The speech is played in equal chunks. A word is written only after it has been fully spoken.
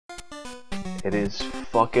It is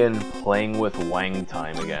fucking playing with Wang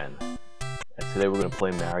time again. And today we're gonna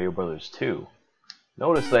play Mario Brothers 2.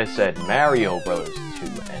 Notice that I said Mario Brothers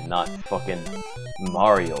 2 and not fucking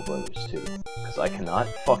Mario Brothers 2. Because I cannot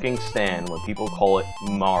fucking stand when people call it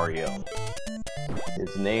Mario.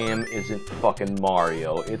 His name isn't fucking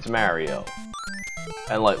Mario, it's Mario.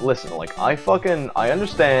 And like, listen, like, I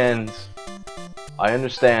understand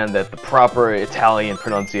that the proper Italian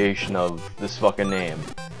pronunciation of this fucking name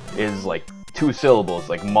is like 2 syllables,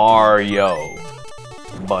 like Mario.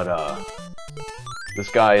 But,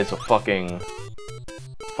 this guy is a fucking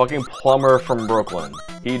plumber from Brooklyn.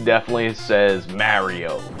 He definitely says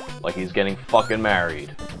Mario, like he's getting fucking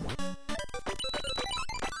married.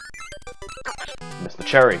 Missed the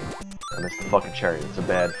cherry. I missed the fucking cherry. It's a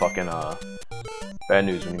bad fucking, bad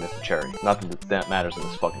news when you miss the cherry. Not that matters in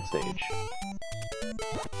this fucking stage.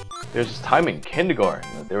 There's this time in kindergarten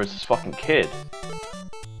that there was this fucking kid,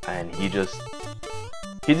 and he didn't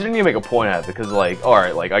even make a point at it, because, like,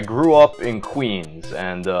 alright, like, I grew up in Queens,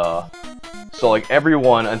 and, so, like,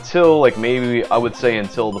 everyone, until, like, maybe, I would say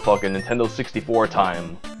until the fucking Nintendo 64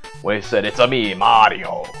 time, when they said, "It's a me,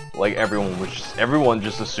 Mario," like, everyone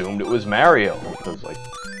just assumed it was Mario, because, like,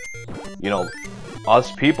 you know,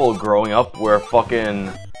 us people growing up where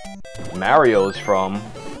fucking Mario's from,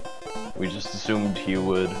 we just assumed he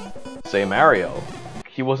would say Mario.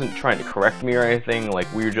 He wasn't trying to correct me or anything, like,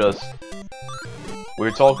 we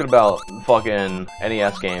were talking about fucking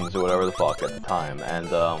NES games or whatever the fuck at the time,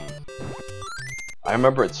 and, I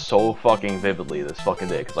remember it so fucking vividly this fucking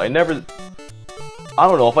day, because I don't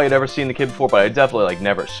know if I had ever seen the kid before, but I definitely, like,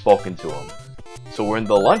 never spoken to him. So we're in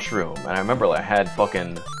the lunchroom, and I remember, like, I had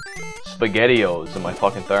fucking SpaghettiOs in my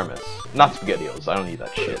fucking thermos. Not SpaghettiOs, I don't need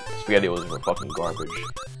that shit. SpaghettiOs were fucking garbage.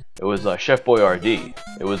 It was, Chef Boyardee.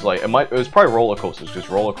 It was, like, it was probably roller coasters,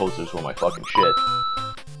 because roller coasters were my fucking shit.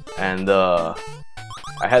 And, I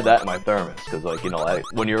had that in my thermos, because, like, you know,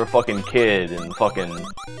 when you're a fucking kid in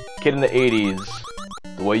the 80s,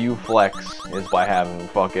 the way you flex is by having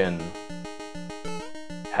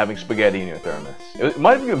spaghetti in your thermos. It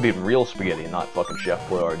might have even been real spaghetti, not fucking Chef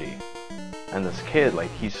Boyardee. And this kid,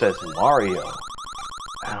 like, he says Mario.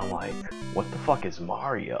 And I'm like, what the fuck is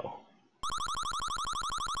Mario?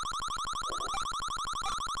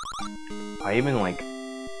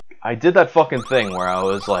 I did that fucking thing where I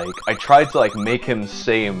was like, I tried to, like, make him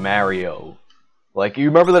say Mario. Like, you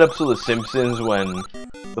remember that episode of The Simpsons when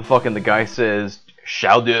the guy says,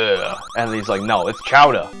 "Chowder," and he's like, "No, it's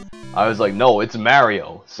Chowder." I was like, "No, it's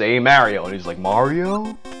Mario. Say Mario." And he's like,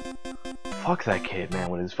 "Mario?" Fuck that kid, man,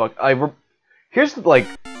 with his here's, like,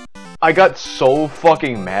 I got so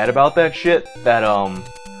fucking mad about that shit that,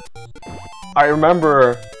 I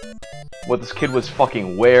remember what this kid was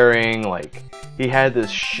fucking wearing, like, he had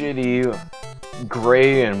this shitty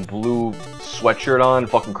gray and blue sweatshirt on,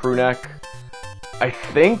 fucking crew neck. I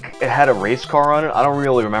think it had a race car on it. I don't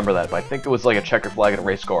really remember that, but I think it was like a checker flag and a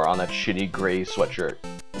race car on that shitty gray sweatshirt.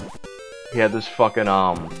 He had this fucking,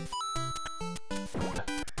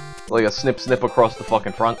 like a snip across the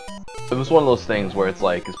fucking front. It was one of those things where it's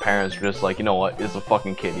like, his parents were just like, you know what, it's a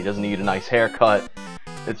fucking kid. He doesn't need a nice haircut.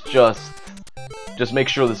 It's just make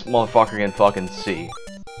sure this motherfucker can fucking see.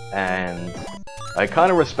 And I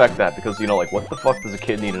kind of respect that, because, you know, like, what the fuck does a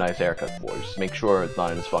kid need a nice haircut for? Just make sure it's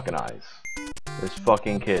not in his fucking eyes. This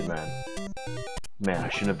fucking kid, man. Man, I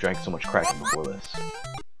shouldn't have drank so much Kraken before this.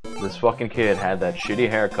 This fucking kid had that shitty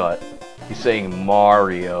haircut. He's saying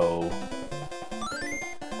Mario.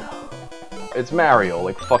 It's Mario,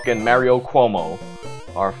 like fucking Mario Cuomo,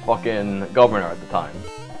 our fucking governor at the time.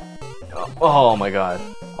 Oh my god,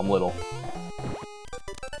 I'm little.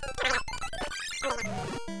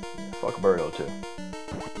 Fuck Birdo too.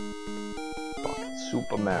 Fucking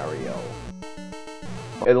Super Mario.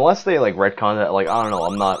 Unless they, like, retcon that, like, I don't know,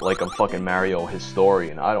 I'm not, like, a fucking Mario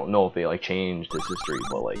historian. I don't know if they, like, changed his history,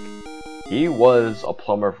 but, like, he was a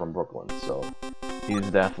plumber from Brooklyn, so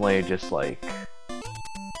he's definitely just, like,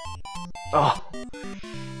 oh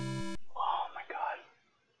my god.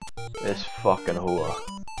 This fucking hua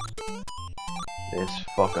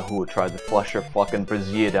tried to flush her fucking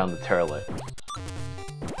brazier down the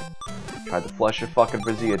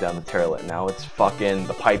toilet. Now it's fucking,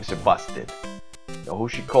 the pipes are busted. You know who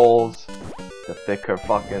she calls to fix her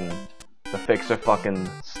fucking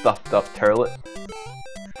stuffed up toilet?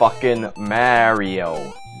 Fucking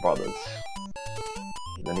Mario Brothers.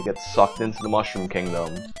 And then he gets sucked into the Mushroom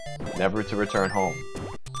Kingdom, never to return home.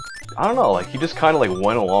 I don't know, like, he just kinda, like,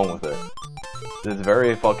 went along with it. It's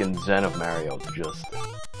very fucking zen of Mario to just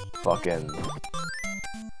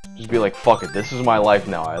be like, fuck it, this is my life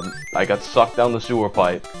now. I got sucked down the sewer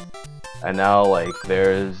pipe. And now, like,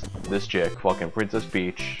 there's this chick, fucking Princess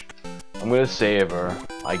Peach. I'm gonna save her,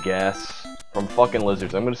 I guess, from fucking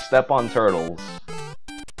lizards. I'm gonna step on turtles.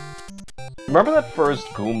 Remember that first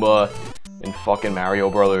Goomba in fucking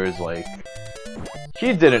Mario Brothers? Like,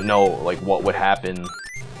 he didn't know, like, what would happen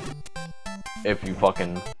if you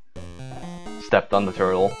fucking stepped on the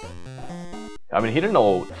turtle. I mean, he didn't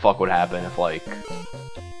know what the fuck would happen if, like,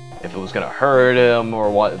 if it was gonna hurt him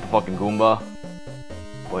or what, the fucking Goomba.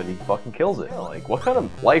 But he fucking kills it. Like, what kind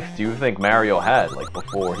of life do you think Mario had, like,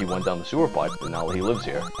 before he went down the sewer pipe and now he lives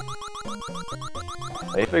here?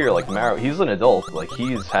 I figure, like, Mario, he's an adult. Like,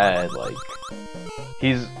 he's had, like,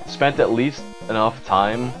 he's spent at least enough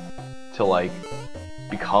time to, like,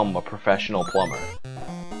 become a professional plumber.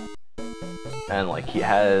 And, like,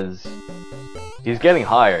 he's getting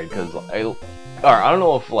hired, because, I don't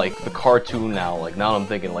know if, like, the cartoon now, like, now I'm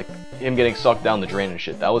thinking, like, him getting sucked down the drain and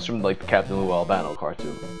shit, that was from, like, the Captain Lou Albano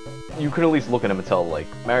cartoon. You could at least look at him and tell, like,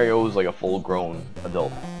 Mario was, like, a full-grown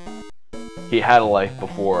adult. He had a life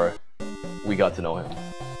before we got to know him.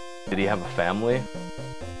 Did he have a family?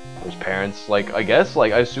 His parents, like, I guess,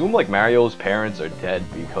 like, I assume, like, Mario's parents are dead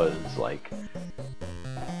because, like,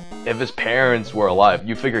 if his parents were alive,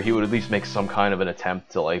 you figure he would at least make some kind of an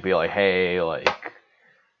attempt to, like, be like, hey, like,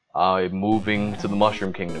 I'm moving to the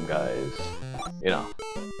Mushroom Kingdom, guys. You know.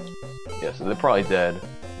 Yeah, so they're probably dead.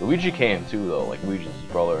 Luigi came, too, though, like, Luigi's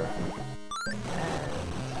his brother.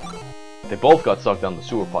 They both got sucked down the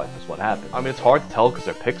sewer pipe, is what happened. I mean, it's hard to tell because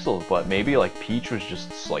they're pixels, but maybe, like, Peach was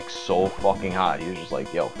just, like, so fucking hot. He was just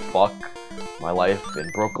like, yo, fuck my life in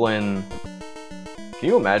Brooklyn. Can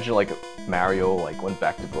you imagine, like, Mario, like, went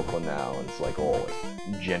back to Brooklyn now, and it's, like, all,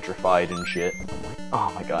 like, gentrified and shit?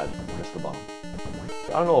 Oh my god, missed the bomb.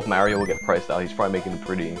 I don't know if Mario will get priced out. He's probably making a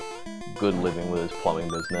pretty good living with his plumbing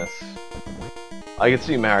business. I could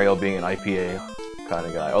see Mario being an IPA kind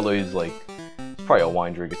of guy, although he's, like, he's probably a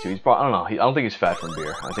wine drinker, too. He's probably, I don't know, I don't think he's fat from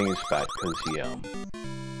beer. I think he's fat because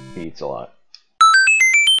he eats a lot.